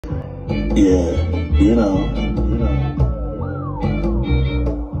Yeah, you know.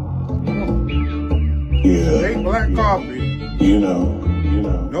 Yeah. Make black coffee. You know.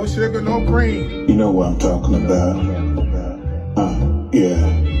 No sugar, no cream. You know what I'm talking about. Yeah,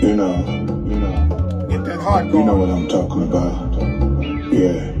 you know. Get that hot going. You know what I'm talking about.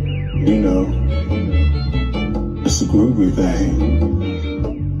 Yeah, you know. It's a groovy thing.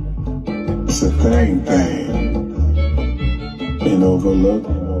 It's a thing. Ain't overlooked,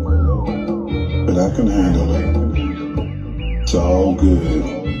 but I can handle it. It's all good.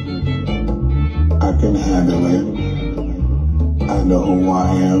 I can handle it. I know who I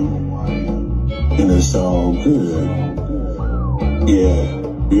am, and it's all good. Yeah,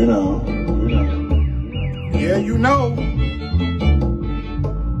 you know. Yeah, you know.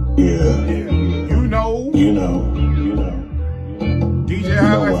 Yeah. You know. You know. DJ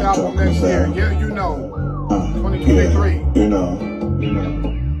Highlights album next year. Yeah, you know. 2023. Yeah, you know.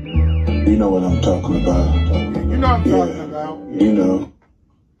 You know what I'm talking about. You know what I'm talking about. You know.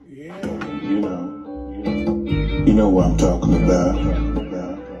 Yeah. You know what I'm talking about.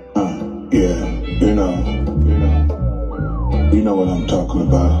 Yeah, you know. You know what I'm talking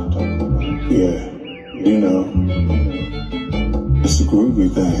about. Yeah, you know. It's a groovy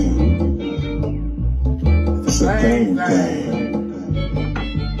thing. It's a thing.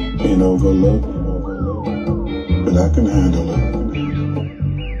 Ain't overlooked, but I can handle it.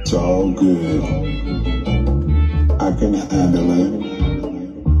 It's all good. I can handle it.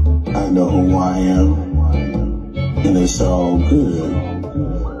 I know who I am, and it's all good.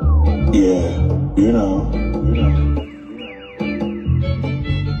 Yeah, you know.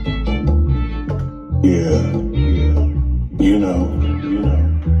 Yeah, you know.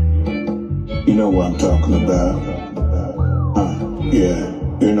 You know what I'm talking about. Yeah,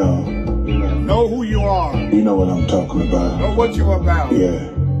 you know. Know who you are. You know what I'm talking about. Know what you're about.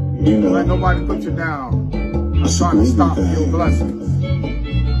 Yeah, you know. Don't let nobody put you down. I'm It's a trying to stop groovy your thing. blessings.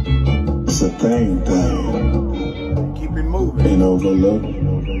 It's a thing. Keep it moving. Ain't overlooked,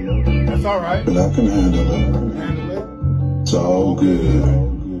 That's all right. but I can handle it. Handle it. It's all good.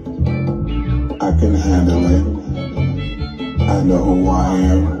 I can handle it. I know who I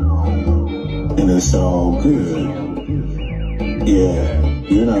am, and it's all good. Yeah,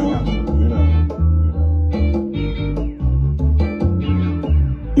 you know.